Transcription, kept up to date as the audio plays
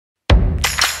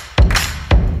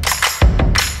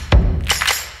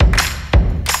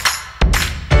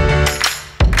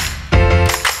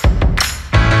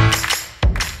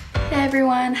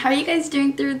How are you guys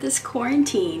doing through this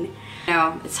quarantine?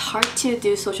 It's hard to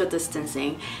do social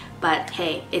distancing, but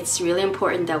hey, it's really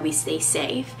important that we stay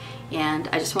safe. And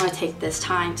I just want to take this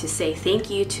time to say thank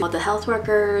you to all the health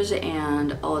workers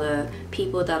and all the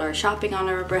people that are shopping on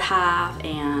our behalf,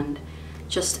 and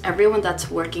just everyone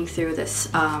that's working through this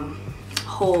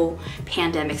whole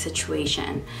pandemic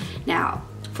situation. Now,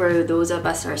 for those of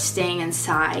us that are staying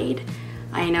inside,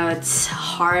 I know it's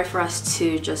hard for us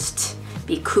to just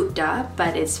be cooped up,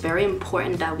 but it's very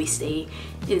important that we stay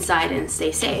inside and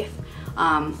stay safe.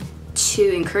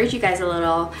 To encourage you guys a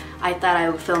little, I thought I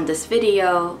would film this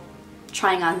video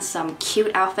trying on some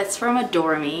cute outfits from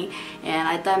Adore Me, and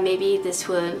I thought maybe this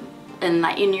would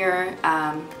enlighten your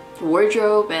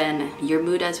wardrobe and your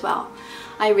mood as well.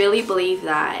 I really believe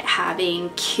that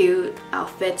having cute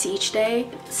outfits each day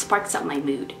sparks up my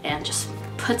mood and just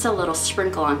puts a little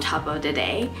sprinkle on top of the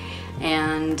day.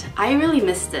 And I really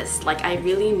miss this. Like, I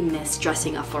really miss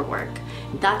dressing up for work.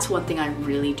 That's one thing I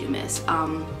really do miss.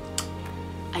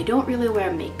 I don't really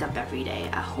wear makeup every day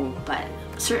at home, but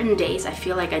certain days I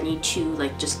feel like I need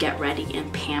to just get ready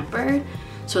and pampered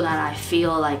so that I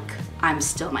feel like I'm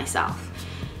still myself.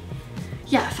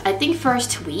 Yeah, I think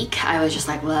first week I was just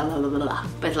like blah blah blah blah,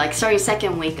 but starting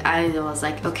second week I was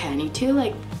like, okay, I need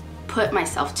to put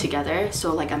myself together,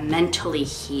 so I'm mentally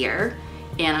here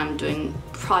and I'm doing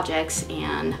projects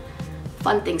and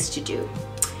fun things to do.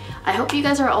 I hope you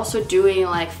guys are also doing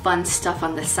fun stuff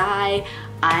on the side.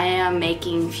 I am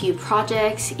making a few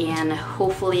projects and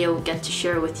hopefully I will get to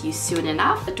share with you soon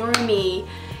enough. Adore Me,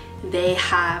 they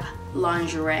have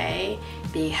lingerie,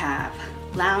 they have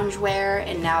loungewear,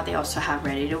 and now they also have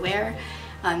ready to wear.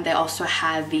 They also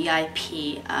have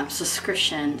VIP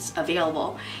subscriptions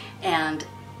available, and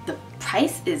the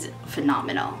price is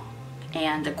phenomenal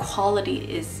and the quality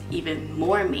is even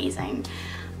more amazing.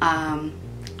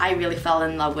 I really fell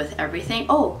in love with everything.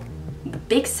 Oh, the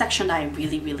big section that I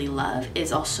really love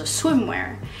is also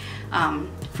swimwear.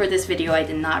 For this video I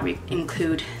did not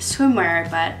include swimwear,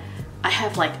 but I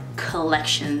have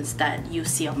collections that you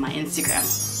see on my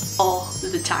Instagram all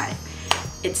the time.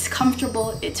 It's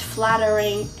comfortable, it's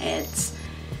flattering, it's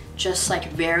just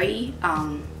very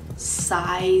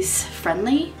size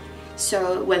friendly.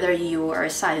 So whether you are a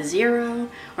size 0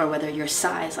 or whether you're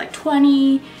size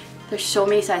 20, there's so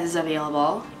many sizes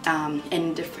available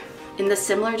in the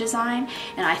similar design.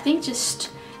 And I think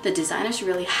just the designers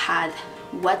really had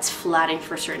what's flattering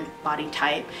for a certain body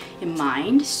type in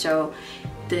mind. So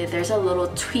there's a little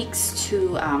tweaks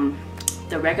to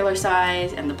the regular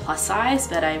size and the plus size,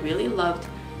 but I really loved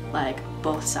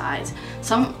both sides.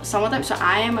 Some of them, so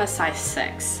I am a size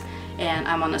 6 and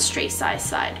I'm on the straight size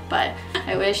side, but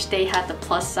I wish they had the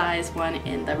plus size one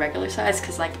in the regular size,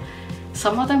 because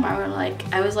some of them are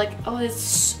I was like, oh, it's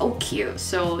so cute.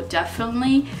 So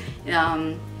definitely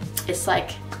it's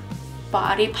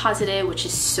body positive, which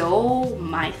is so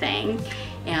my thing.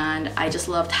 And I just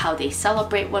loved how they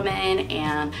celebrate women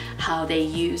and how they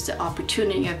use the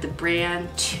opportunity of the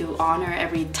brand to honor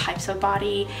every types of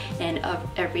body and of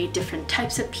every different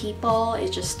types of people.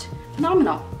 It's just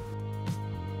phenomenal.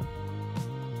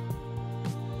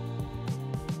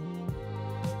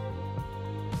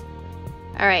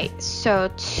 Alright, so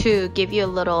to give you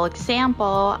a little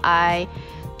example, I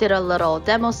did a little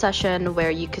demo session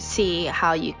where you could see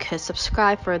how you could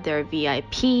subscribe for their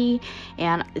VIP,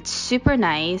 and it's super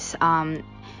nice.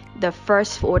 The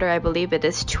first order, I believe it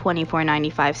is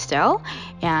 $24.95 still,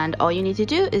 and all you need to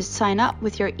do is sign up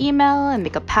with your email and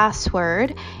make a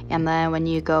password, and then when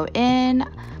you go in,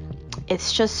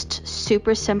 it's just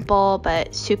super simple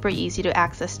but super easy to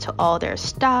access to all their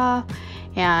stuff.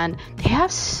 And they have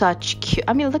such cute,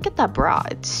 look at that bra,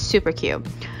 it's super cute.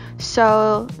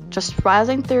 So just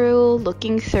browsing through,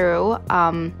 looking through,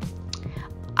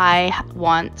 I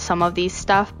want some of these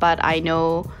stuff, but I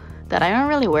know that I don't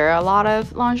really wear a lot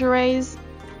of lingeries,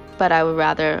 but I would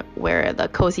rather wear the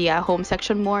cozy at home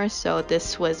section more, so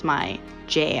this was my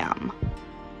jam.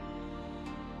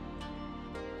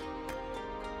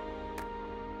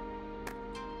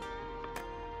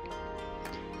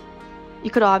 You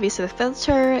could obviously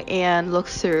filter and look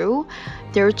through.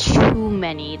 There are too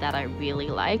many that I really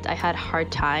liked. I had a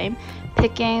hard time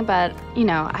picking, but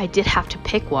I did have to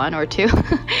pick one or two.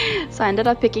 So I ended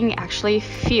up picking actually a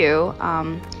few.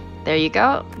 There you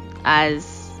go.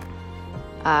 As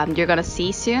you're gonna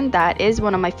see soon, that is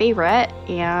one of my favorite,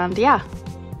 and yeah.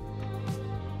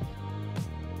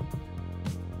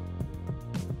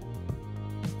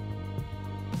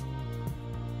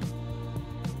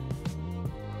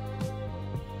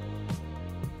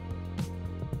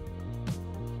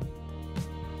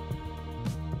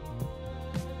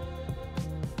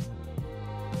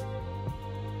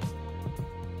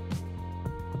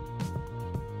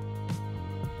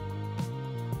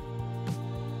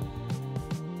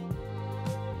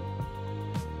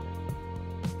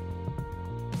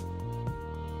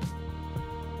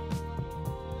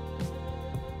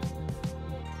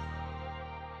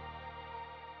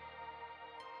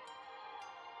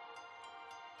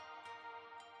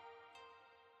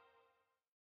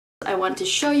 I want to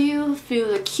show you a few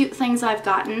of the cute things I've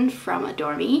gotten from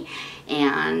Adore Me,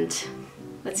 and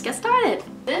let's get started.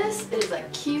 This is a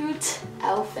cute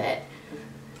outfit.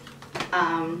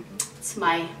 It's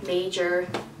my favorite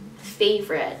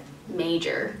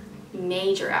major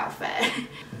outfit.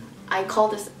 I call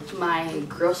this my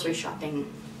grocery shopping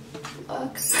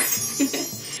look.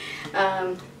 It's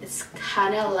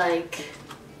kind of like,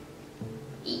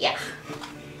 yeah.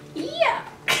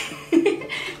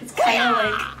 It's kind of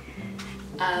like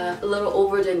a little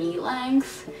over the knee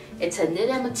length. It's a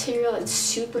knitted material. It's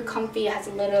super comfy. It has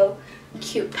a little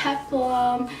cute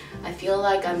peplum. I feel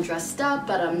like I'm dressed up,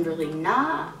 but I'm really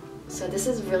not. So this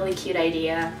is a really cute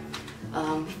idea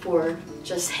for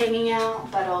just hanging out,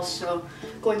 but also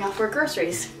going out for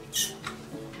groceries.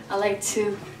 I like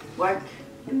to work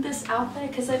in this outfit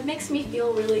because it makes me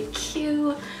feel really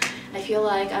cute. I feel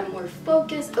like I'm more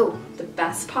focused. Oh, the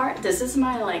best part, this is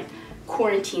my like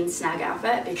quarantine snag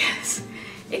outfit because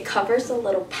it covers a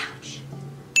little pouch.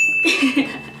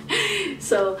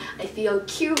 So I feel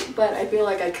cute, but I feel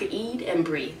like I could eat and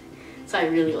breathe. So I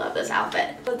really love this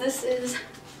outfit. So this is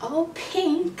all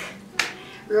pink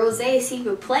rosé s'il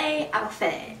vous plaît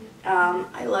outfit.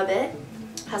 I love it.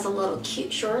 Has a little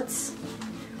cute shorts,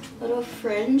 little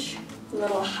fringe,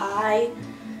 little high-low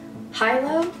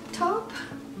top.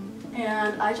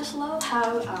 And I just love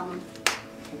how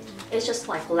it's just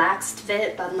like laxed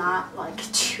fit, but not like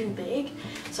too big.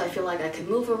 So I feel like I can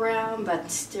move around, but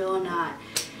still not.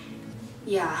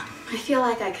 Yeah, I feel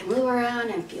like I can move around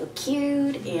and feel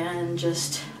cute, and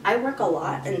just I work a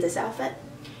lot in this outfit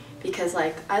because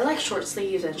like I like short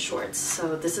sleeves and shorts.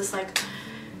 So this is like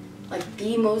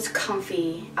the most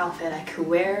comfy outfit I could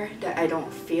wear that I don't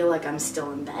feel like I'm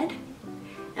still in bed.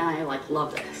 And I like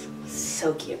love this.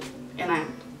 So cute.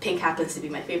 And pink happens to be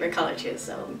my favorite color too,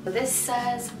 so. This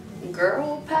says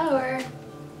girl power.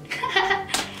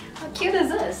 How cute is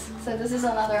this? So this is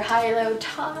another high-low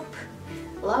top.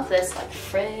 Love this like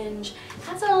fringe.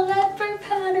 Has a leopard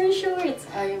pattern shorts.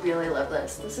 I really love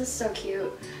this. This is so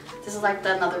cute. This is like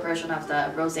another version of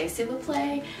the rosé s'il vous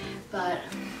plaît, but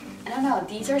I don't know,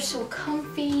 these are so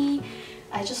comfy.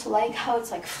 I just like how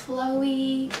it's like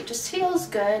flowy. It just feels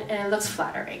good and it looks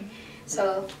flattering.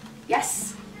 So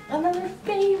yes, another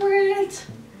favorite.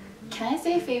 Can I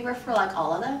say favorite for like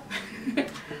all of them?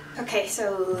 Okay,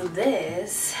 so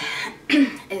this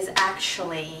is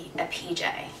actually a PJ.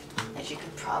 As you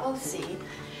can probably see,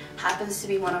 happens to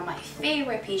be one of my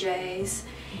favorite PJs,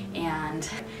 and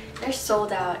they're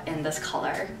sold out in this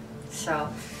color. So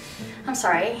I'm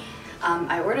sorry.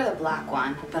 I ordered a black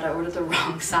one, but I ordered the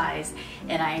wrong size,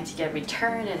 and I had to get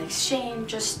returned and exchange,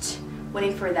 just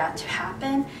waiting for that to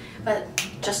happen. But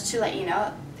just to let you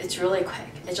know, it's really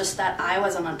quick. It's just that I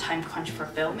wasn't on time crunch for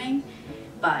filming,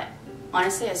 but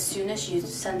honestly, as soon as you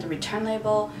send the return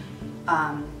label,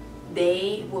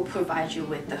 they will provide you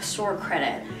with the store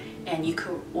credit, and you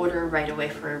could order right away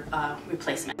for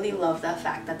replacement. I really love the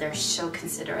fact that they're so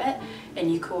considerate,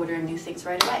 and you could order new things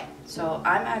right away. So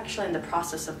I'm actually in the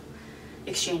process of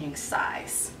exchanging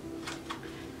size.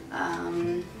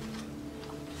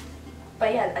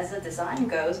 But yeah, as the design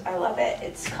goes, I love it.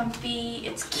 It's comfy,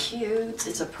 it's cute,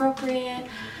 it's appropriate.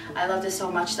 I love this so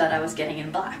much that I was getting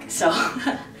in black. So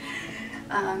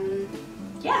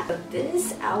yeah, but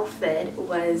this outfit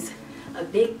was a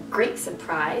great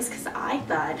surprise because I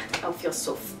thought I would feel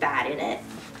so fat in it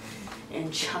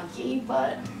and chunky,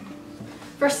 but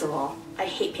first of all, I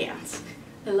hate pants.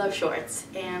 I love shorts,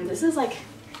 and this is like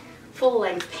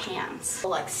full-length pants,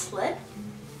 like slit,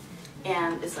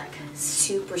 and it's like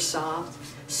super soft,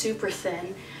 super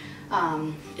thin.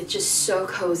 It's just so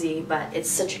cozy, but it's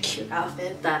such a cute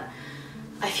outfit that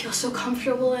I feel so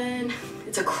comfortable in.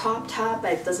 It's a crop top,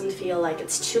 but it doesn't feel like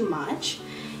it's too much.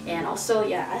 And also,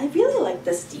 yeah, I really like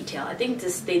this detail. I think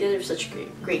they did such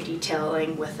great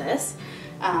detailing with this.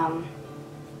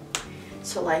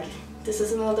 So like, this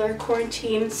is another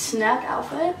quarantine snack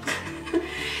outfit.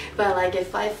 But like,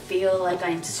 if I feel like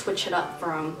I need to switch it up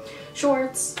from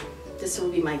shorts, this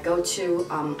will be my go-to.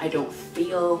 I don't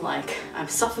feel like I'm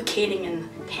suffocating in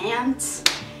pants.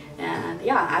 And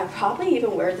yeah, I probably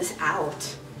even wear this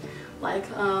out. Like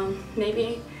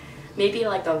maybe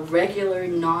like a regular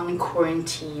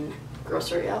non-quarantine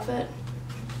grocery outfit,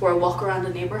 or a walk around the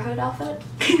neighborhood outfit.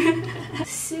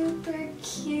 Super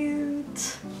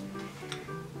cute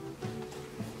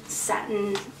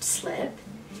satin slip.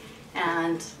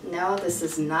 And no, this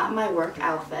is not my work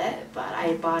outfit, but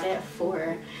I bought it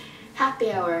for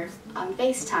happy hour on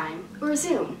FaceTime or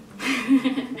Zoom.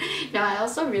 Now, I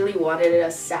also really wanted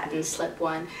a satin slip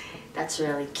one that's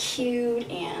really cute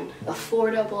and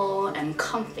affordable and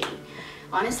comfy.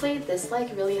 honestly, this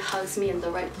like really hugs me in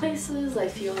the right places. I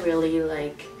feel really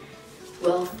like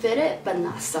well fitted but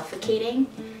not suffocating.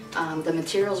 The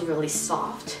material is really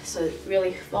soft, so it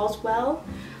really falls well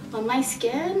on my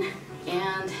skin,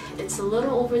 and it's a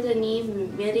little over the knee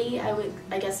midi.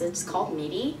 I guess it's called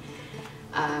midi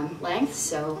length,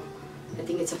 so I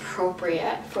think it's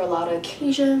appropriate for a lot of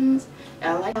occasions.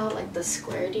 I like how like the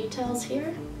square details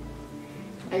here.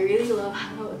 I really love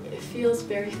how it feels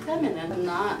very feminine. I'm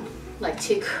not like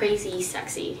too crazy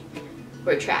sexy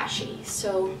or trashy,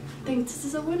 so I think this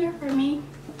is a winner for me.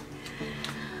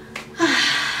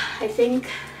 I think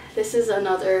this is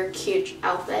another cute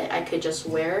outfit I could just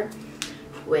wear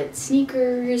with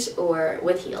sneakers or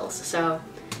with heels, so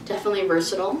definitely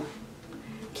versatile.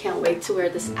 Can't wait to wear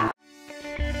this out.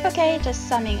 Okay, just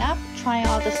summing up, trying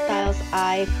all the styles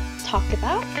I've talked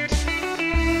about.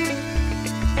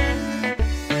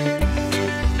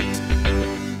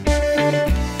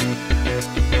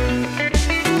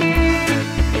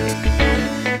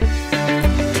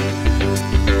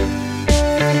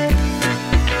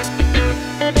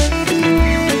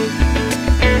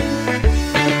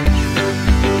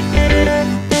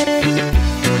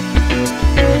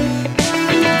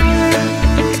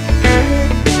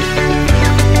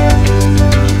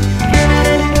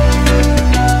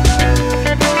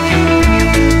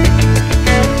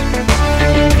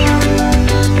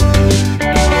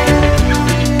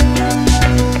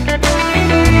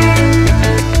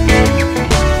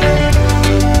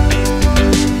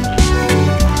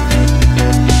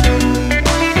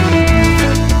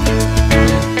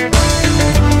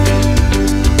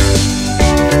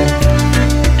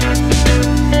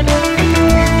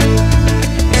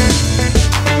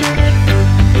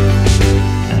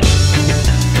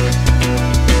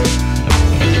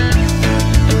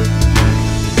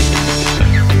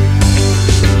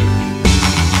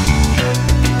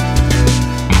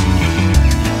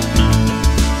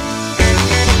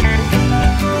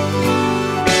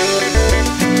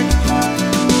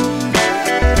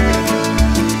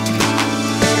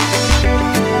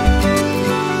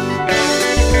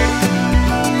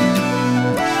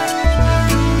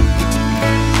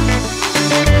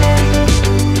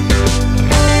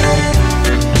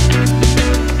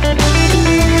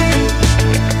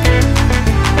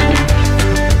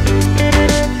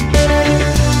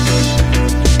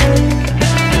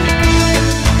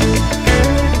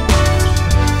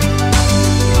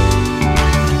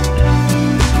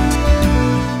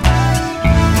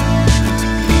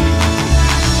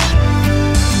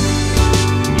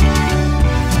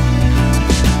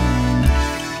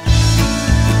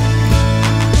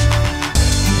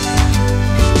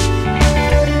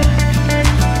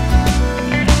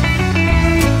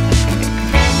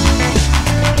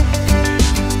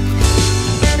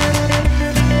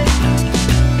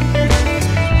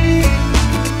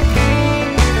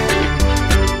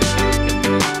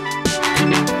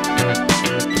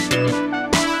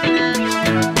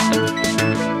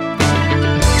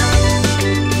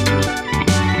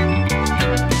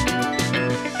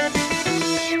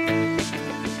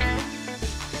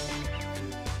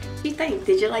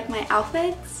 Did you like my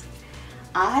outfits?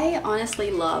 I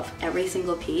honestly love every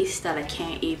single piece that I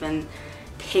can't even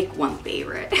pick one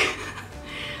favorite.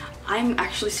 I'm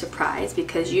actually surprised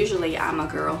because usually I'm a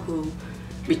girl who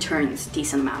returns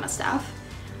decent amount of stuff,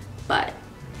 but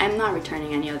I'm not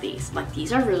returning any of these. Like,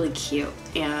 these are really cute,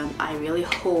 and I really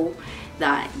hope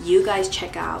that you guys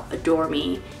check out Adore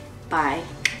Me by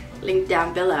link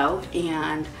down below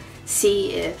and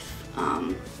see if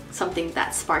something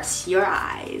that sparks your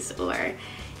eyes or,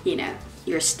 you know,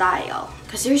 your style,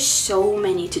 because there's so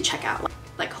many to check out,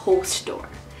 like whole store.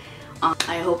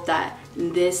 I hope that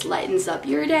this lightens up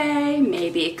your day.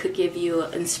 Maybe it could give you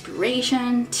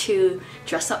inspiration to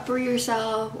dress up for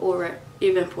yourself or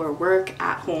even for work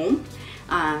at home,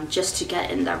 just to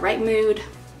get in the right mood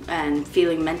and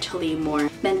feeling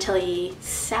mentally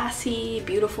sassy,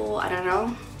 beautiful, I don't know,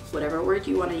 whatever word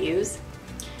you want to use.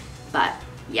 But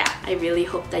yeah, I really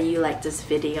hope that you liked this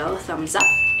video. Thumbs up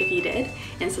if you did,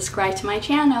 and subscribe to my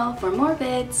channel for more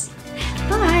vids.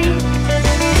 Bye!